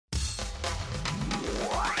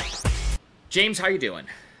James, how you doing?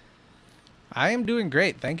 I am doing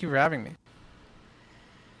great. Thank you for having me.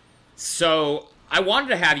 So, I wanted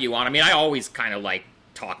to have you on. I mean, I always kind of like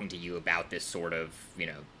talking to you about this sort of,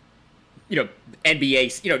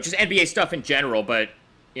 NBA, just NBA stuff in general, but,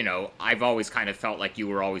 I've always kind of felt like you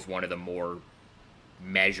were always one of the more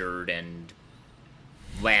measured and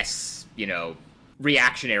less,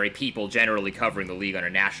 reactionary people generally covering the league on a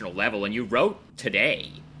national level. And you wrote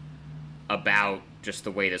today about just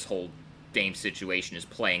the way this whole Dame situation is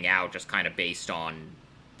playing out, just kind of based on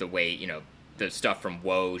the way, the stuff from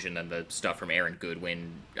Woj and then the stuff from Aaron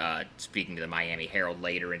Goodwin speaking to the Miami Herald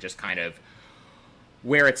later, and just kind of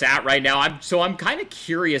where it's at right now. I'm kind of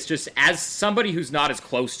curious, just as somebody who's not as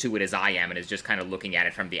close to it as I am and is just kind of looking at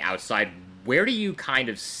it from the outside, where do you kind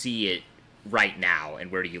of see it right now, and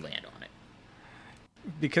where do you land on it?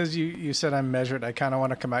 Because you said I'm measured, I kind of want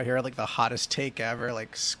to come out here like the hottest take ever,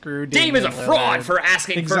 like screw Dame is a fraud for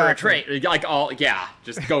asking for a trade. Like,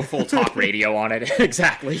 just go full talk radio on it.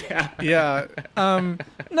 Exactly. Yeah.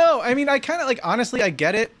 No, I mean, I kind of like, honestly, I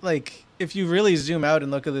get it. Like, if you really zoom out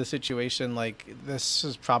and look at the situation, like, this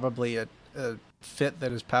is probably a fit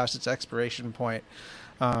that has passed its expiration point.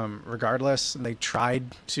 Regardless, and they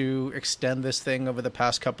tried to extend this thing over the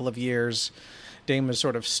past couple of years. Dame was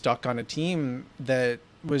sort of stuck on a team that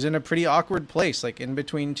was in a pretty awkward place, like in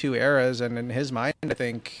between two eras. And in his mind, I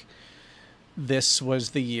think this was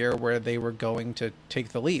the year where they were going to take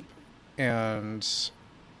the leap. And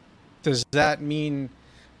does that mean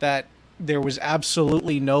that there was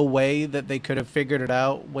absolutely no way that they could have figured it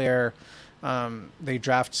out where they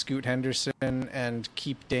draft Scoot Henderson and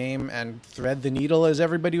keep Dame and thread the needle, as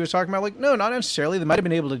everybody was talking about? Like, no, not necessarily. They might have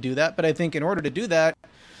been able to do that, but I think in order to do that,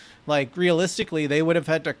 like, realistically, they would have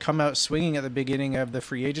had to come out swinging at the beginning of the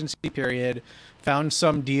free agency period, found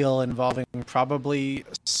some deal involving probably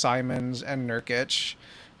Simons and Nurkic,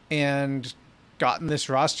 and gotten this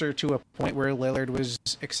roster to a point where Lillard was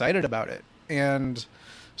excited about it. And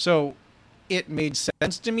so it made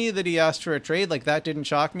sense to me that he asked for a trade. Like, that didn't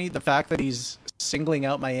shock me. The fact that he's singling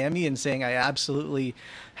out Miami and saying, I absolutely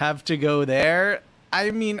have to go there,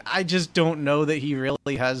 I mean, I just don't know that he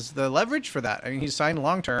really has the leverage for that. I mean, he's signed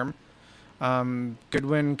long-term.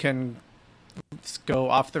 Goodwin can go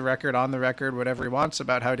off the record, on the record, whatever he wants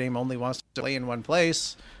about how Dame only wants to play in one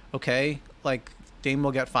place. Okay, like, Dame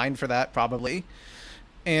will get fined for that, probably.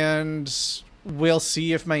 And we'll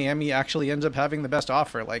see if Miami actually ends up having the best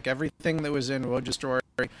offer. Like, everything that was in Woj's story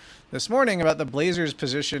this morning about the Blazers'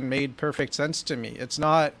 position made perfect sense to me. It's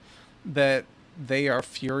not that they are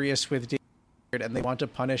furious with Dame and they want to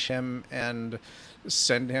punish him and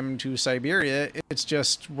send him to Siberia. It's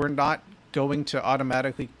just, we're not going to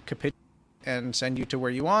automatically capitulate and send you to where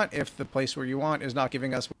you want if the place where you want is not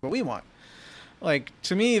giving us what we want. Like,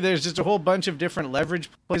 to me, there's just a whole bunch of different leverage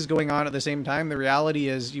plays going on at the same time. The reality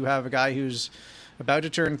is you have a guy who's about to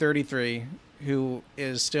turn 33, who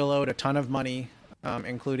is still owed a ton of money,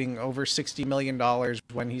 including over $60 million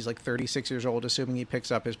when he's like 36 years old, assuming he picks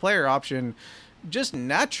up his player option. Just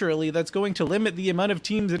naturally, that's going to limit the amount of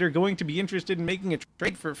teams that are going to be interested in making a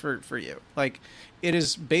trade for you. Like, it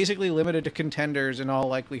is basically limited to contenders in all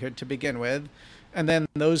likelihood to begin with. And then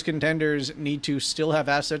those contenders need to still have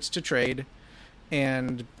assets to trade,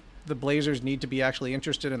 and the Blazers need to be actually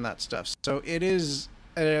interested in that stuff. So it is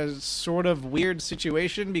a sort of weird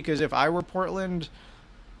situation, because if I were Portland,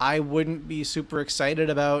 I wouldn't be super excited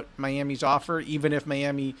about Miami's offer, even if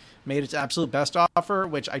Miami made its absolute best offer,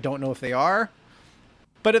 which I don't know if they are.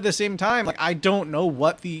 But at the same time, like, I don't know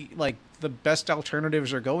what the best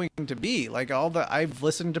alternatives are going to be. Like, I've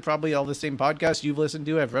listened to probably all the same podcasts you've listened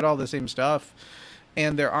to. I've read all the same stuff,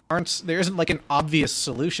 and there isn't like an obvious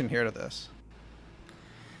solution here to this.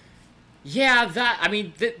 Yeah,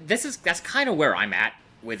 that's kind of where I'm at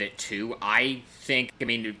with it too. I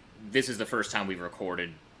mean, this is the first time I've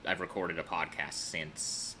recorded a podcast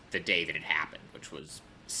since the day that it happened, which was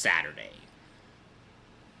Saturday.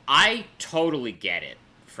 I totally get it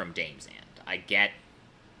from Dame's end. I get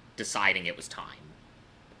deciding it was time.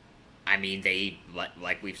 I mean,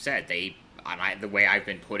 like we've said, the way I've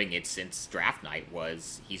been putting it since draft night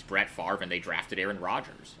was, he's Brett Favre and they drafted Aaron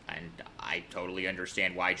Rodgers. And I totally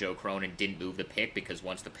understand why Joe Cronin didn't move the pick, because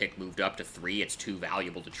once the pick moved up to 3, it's too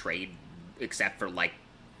valuable to trade, except for like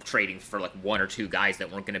trading for like one or two guys that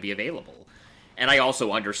weren't going to be available. And I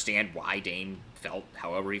also understand why Dame felt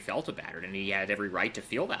however he felt about it, and he had every right to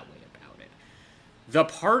feel that way about it. The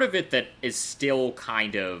part of it that is still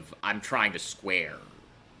kind of, I'm trying to square,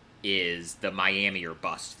 is the Miami or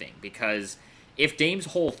bust thing. Because if Dame's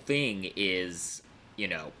whole thing is,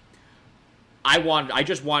 I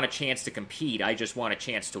just want a chance to compete, I just want a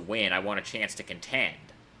chance to win, I want a chance to contend,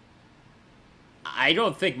 I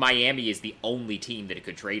don't think Miami is the only team that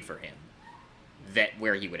could trade for him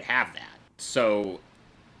where he would have that. So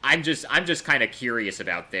I'm just kind of curious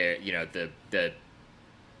about the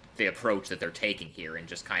approach that they're taking here, and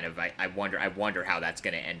just kind of I wonder how that's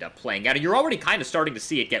going to end up playing out. And you're already kind of starting to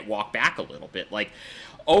see it get walked back a little bit. Like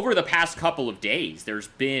over the past couple of days, there's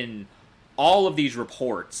been all of these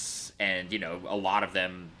reports, and a lot of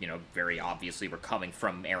them very obviously were coming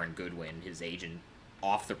from Aaron Goodwin, his agent,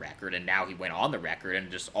 off the record, and now he went on the record, and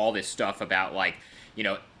just all this stuff about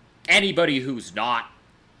anybody who's not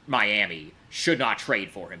Miami should not trade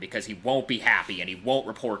for him because he won't be happy and he won't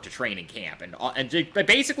report to training camp, and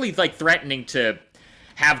basically like threatening to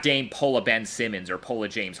have Dame pull a Ben Simmons or pull a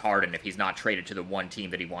James Harden if he's not traded to the one team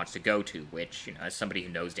that he wants to go to, which, as somebody who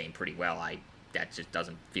knows Dame pretty well, that just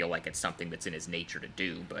doesn't feel like it's something that's in his nature to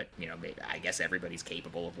do. But, maybe, I guess everybody's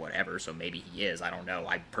capable of whatever, so maybe he is. I don't know.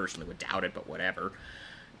 I personally would doubt it, but whatever.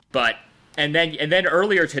 But, and then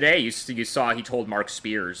earlier today, you saw he told Mark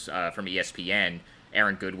Spears from ESPN,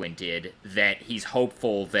 Aaron Goodwin did, that he's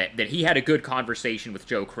hopeful that he had a good conversation with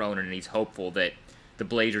Joe Cronin, and he's hopeful that the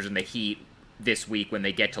Blazers and the Heat this week, when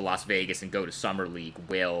they get to Las Vegas and go to Summer League,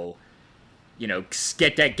 will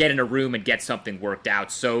get in a room and get something worked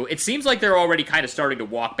out. So it seems like they're already kind of starting to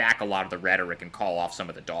walk back a lot of the rhetoric and call off some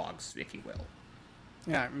of the dogs, if you will.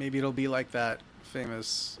 Yeah, maybe it'll be like that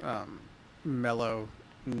famous Melo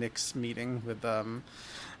Knicks meeting with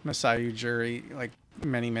Masai Ujiri like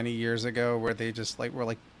many years ago, where they just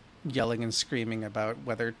were yelling and screaming about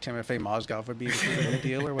whether Timofey Mozgov would be included in the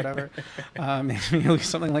deal or whatever. Maybe it'll be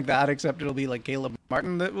something like that, except it'll be like Caleb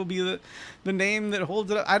Martin that will be the name that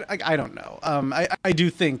holds it up. I don't know. I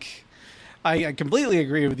do think I completely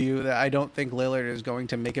agree with you that I don't think Lillard is going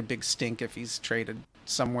to make a big stink if he's traded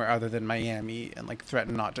somewhere other than Miami and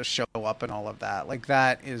threaten not to show up and all of that.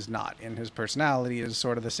 That is not in his personality. Is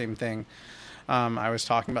sort of the same thing I was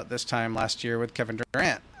talking about this time last year with Kevin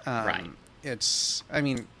Durant. Right.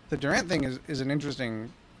 The Durant thing is an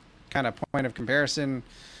interesting kind of point of comparison,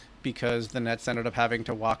 because the Nets ended up having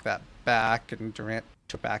to walk that back, and Durant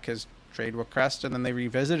took back his trade request, and then they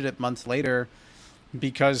revisited it months later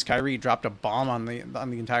because Kyrie dropped a bomb on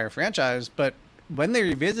the entire franchise. But when they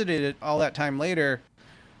revisited it all that time later,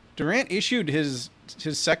 Durant issued his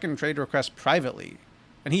second trade request privately,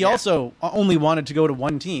 and he also only wanted to go to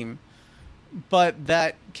one team, but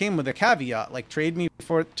that came with a caveat, trade me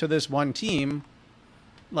to this one team.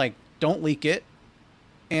 Don't leak it.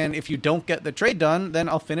 And if you don't get the trade done, then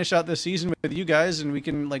I'll finish out the season with you guys and we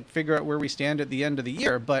can figure out where we stand at the end of the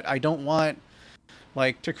year. But I don't want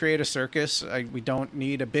to create a circus. We don't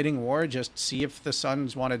need a bidding war. Just see if the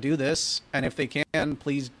Suns want to do this. And if they can,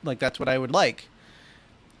 please, that's what I would like.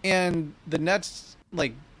 And the Nets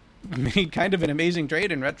made kind of an amazing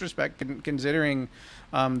trade in retrospect, considering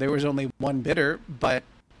there was only one bidder, but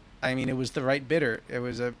it was the right bidder. It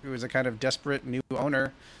was a kind of desperate new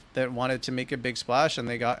owner that wanted to make a big splash, and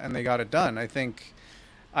they got it done. I think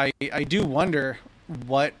I do wonder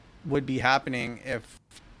what would be happening if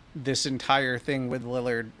this entire thing with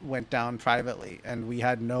Lillard went down privately and we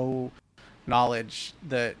had no knowledge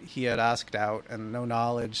that he had asked out and no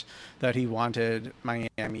knowledge that he wanted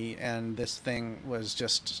Miami, and this thing was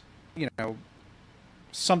just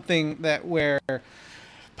something that where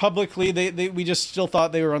publicly we just still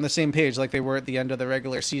thought they were on the same page like they were at the end of the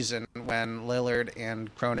regular season when Lillard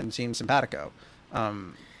and Cronin seemed simpatico.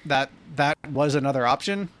 That was another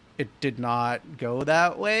option. It did not go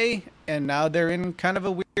that way, and now they're in kind of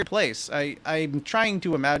a weird place. I'm trying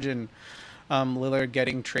to imagine Lillard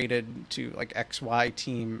getting traded to XY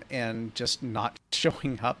team and just not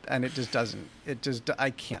showing up, and it just doesn't. I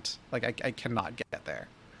can't. I cannot get there.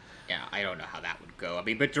 Yeah, I don't know how that would go.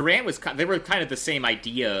 But Durant they were kind of the same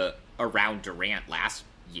idea around Durant last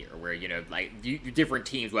year, where, different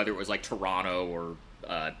teams, whether it was Toronto or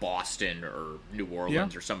Boston or New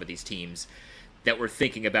Orleans or some of these teams that were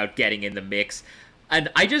thinking about getting in the mix. And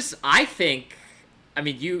I think,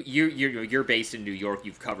 you're based in New York.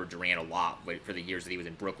 You've covered Durant a lot for the years that he was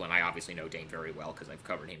in Brooklyn. I obviously know Dame very well because I've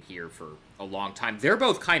covered him here for a long time. They're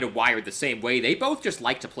both kind of wired the same way. They both just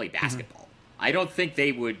like to play basketball. Mm-hmm. I don't think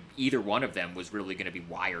either one of them was really going to be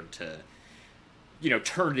wired to,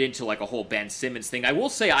 turn it into a whole Ben Simmons thing. I will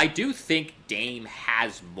say, I do think Dame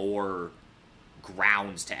has more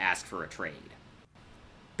grounds to ask for a trade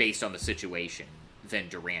based on the situation than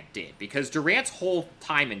Durant did. Because Durant's whole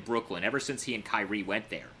time in Brooklyn, ever since he and Kyrie went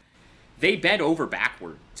there, they bent over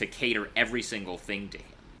backward to cater every single thing to him.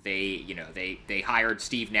 They hired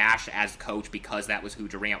Steve Nash as coach because that was who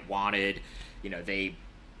Durant wanted. They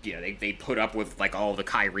put up with all the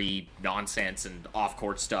Kyrie nonsense and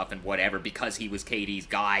off-court stuff and whatever because he was KD's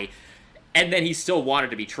guy. And then he still wanted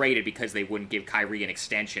to be traded because they wouldn't give Kyrie an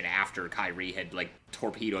extension after Kyrie had, like,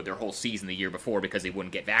 torpedoed their whole season the year before because they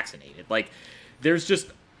wouldn't get vaccinated. Like, there's just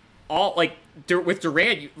all, like, with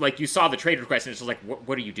Durant, you saw the trade request and it's just like,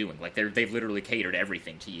 what are you doing? Like, they've literally catered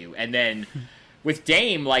everything to you. And then with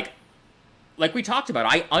Dame, like we talked about,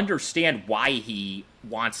 I understand why he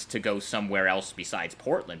wants to go somewhere else besides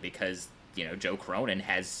Portland because, Joe Cronin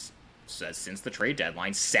has, since the trade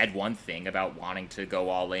deadline, said one thing about wanting to go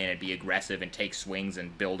all in and be aggressive and take swings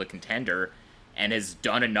and build a contender, and has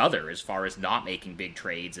done another as far as not making big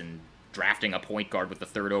trades and drafting a point guard with the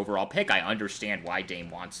 3rd overall pick. I understand why Dame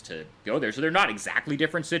wants to go there. So they're not exactly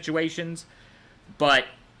different situations, but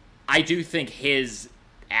I do think his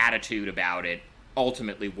attitude about it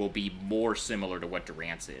ultimately will be more similar to what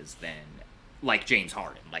Durant's is than, like, James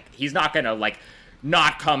Harden. Like, he's not going to, like,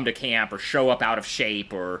 not come to camp or show up out of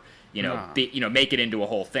shape or make it into a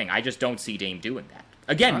whole thing. I just don't see Dame doing that.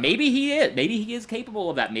 Again, maybe he is. Maybe he is capable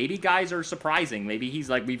of that. Maybe guys are surprising. Maybe he's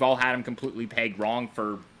like, we've all had him completely pegged wrong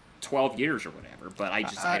for 12 years or whatever. But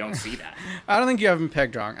I don't see that. I don't think you have him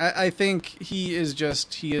pegged wrong. I think he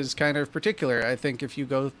is kind of particular. I think if you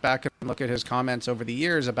go back and look at his comments over the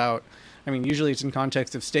years about, usually it's in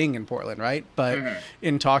context of staying in Portland, right? But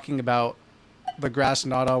in talking about the grass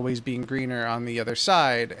not always being greener on the other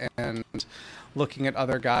side and looking at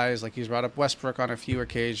other guys, like he's brought up Westbrook on a few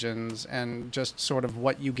occasions, and just sort of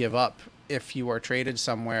what you give up if you are traded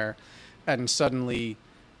somewhere and suddenly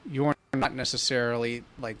you're not necessarily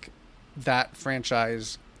like that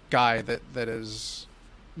franchise guy that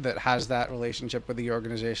has that relationship with the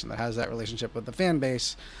organization, that has that relationship with the fan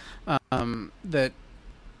base, that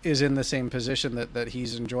is in the same position that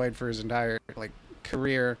he's enjoyed for his entire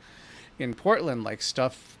career in Portland. Like,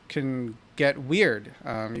 stuff can get weird.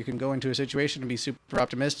 You can go into a situation and be super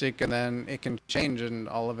optimistic, and then it can change, and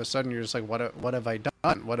all of a sudden you're just like, what have I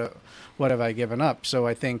done? What have I given up? So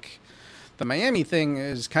I think the Miami thing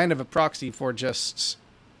is kind of a proxy for just,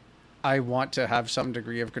 I want to have some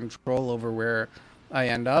degree of control over where I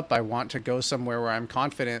end up. I want to go somewhere where I'm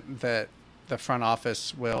confident that the front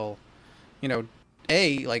office will,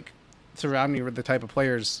 surround me with the type of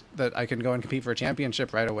players that I can go and compete for a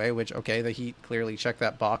championship right away, which, okay, the Heat clearly check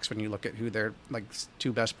that box when you look at who their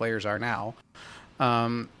 2 best players are now.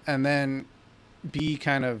 And then B,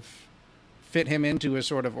 kind of fit him into a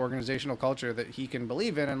sort of organizational culture that he can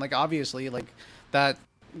believe in. And obviously that,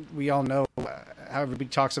 we all know how everybody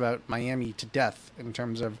talks about Miami to death in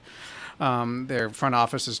terms of their front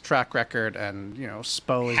office's track record, and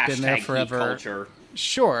Spo has been there forever. Heat culture.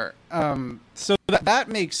 Sure. So that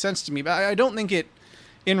makes sense to me, but I don't think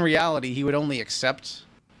in reality, he would only accept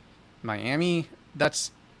Miami.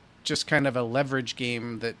 That's just kind of a leverage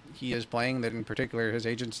game that he is playing, that in particular his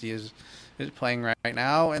agency is playing right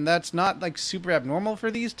now. And that's not super abnormal for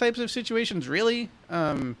these types of situations, really.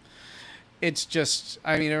 It's just,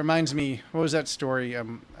 it reminds me, what was that story?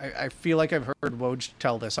 I feel like I've heard Woj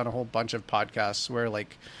tell this on a whole bunch of podcasts where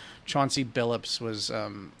Chauncey Billups was,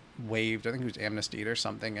 waived. I think he was amnestied or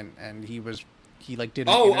something, and he did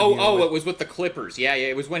an interview it was with the Clippers. Yeah,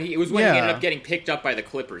 it was when he ended up getting picked up by the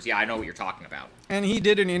Clippers. Yeah, I know what you're talking about. And he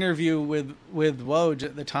did an interview with Woj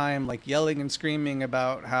at the time, yelling and screaming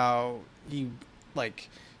about how he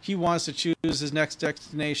wants to choose his next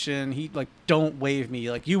destination. He don't waive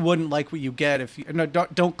me. You wouldn't like what you get if you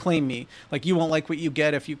don't claim me. You won't like what you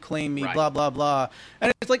get if you claim me. Right. Blah blah blah.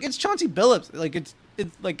 And it's it's Chauncey Billups. It's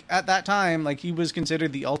at that time, he was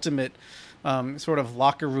considered the ultimate sort of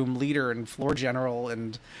locker room leader and floor general,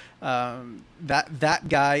 and that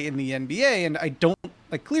guy in the NBA. And I don't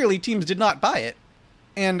clearly teams did not buy it,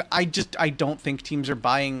 and I don't think teams are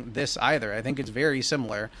buying this either. I think it's very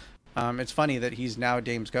similar. It's funny that he's now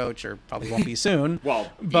Dame's coach, or probably won't be soon.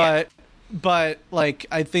 But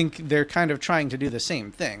I think they're kind of trying to do the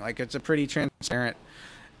same thing. It's a pretty transparent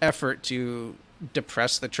effort to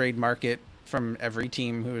depress the trade market from every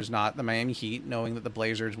team who is not the Miami Heat, knowing that the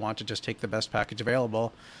Blazers want to just take the best package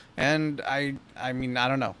available. And I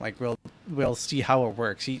don't know, we'll see how it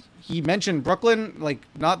works. He mentioned Brooklyn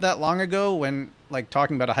not that long ago when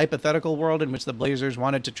talking about a hypothetical world in which the Blazers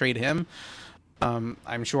wanted to trade him.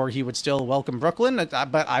 I'm sure he would still welcome Brooklyn,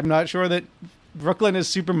 but I'm not sure that Brooklyn is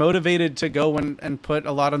super motivated to go and put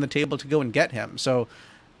a lot on the table to go and get him. So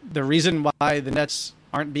the reason why the Nets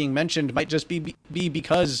aren't being mentioned might just be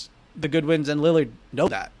because the Goodwins and Lillard know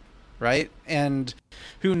that, right? And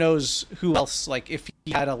who knows who else, if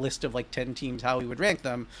he had a list of 10 teams, how he would rank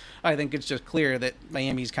them. I think it's just clear that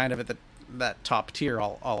Miami's kind of at that top tier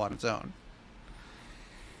all on its own.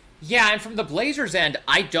 Yeah, and from the Blazers' end,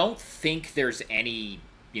 I don't think there's any,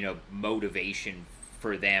 motivation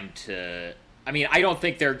for them to I mean, I don't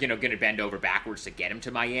think they're, going to bend over backwards to get him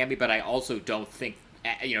to Miami, but I also don't think,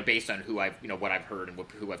 based on who I've, what I've heard and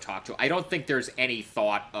who I've talked to, I don't think there's any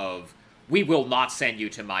thought of, we will not send you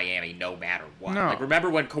to Miami no matter what. No. Like, remember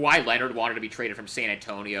when Kawhi Leonard wanted to be traded from San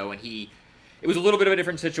Antonio, and it was a little bit of a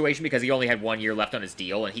different situation because he only had 1 year left on his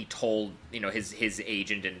deal, and he told, his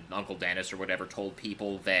agent and Uncle Dennis or whatever told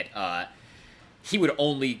people that he would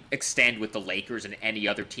only extend with the Lakers, and any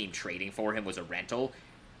other team trading for him was a rental.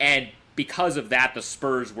 And because of that, the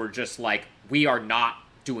Spurs were just like, we are not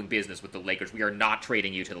doing business with the Lakers. We are not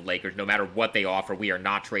trading you to the Lakers. No matter what they offer, we are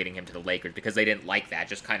not trading him to the Lakers, because they didn't like that,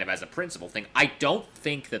 just kind of as a principle thing. I don't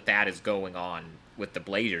think that is going on with the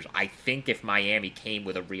Blazers. I think if Miami came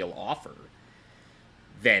with a real offer,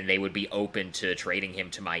 then they would be open to trading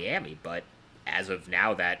him to Miami. But as of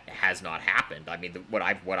now, that has not happened. I mean, what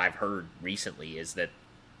I've heard recently is that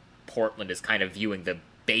Portland is kind of viewing the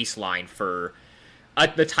baseline for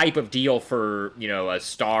the type of deal for, a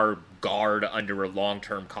star guard under a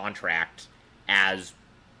long-term contract as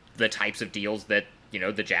the types of deals that,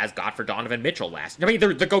 the Jazz got for Donovan Mitchell last. I mean,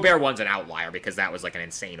 the Gobert one's an outlier because that was like an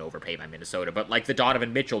insane overpay by Minnesota. But like the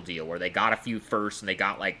Donovan Mitchell deal where they got a few firsts and they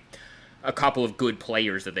got like a couple of good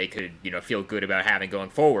players that they could, feel good about having going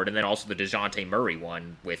forward. And then also the DeJounte Murray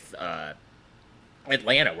one with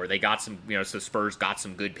Atlanta where they got some, so Spurs got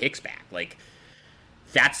some good picks back. Like,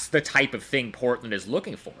 that's the type of thing Portland is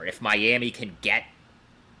looking for. If Miami can get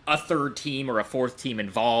a third team or a fourth team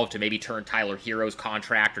involved to maybe turn Tyler Hero's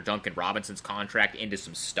contract or Duncan Robinson's contract into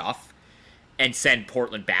some stuff and send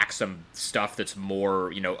Portland back some stuff that's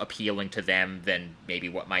more, appealing to them than maybe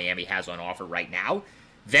what Miami has on offer right now,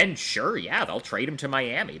 then sure, yeah, they'll trade him to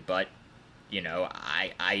Miami. But,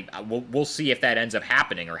 we'll see if that ends up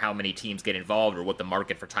happening or how many teams get involved or what the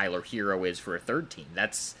market for Tyler Hero is for a third team.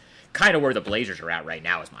 That's kind of where the Blazers are at right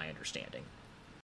now, is my understanding.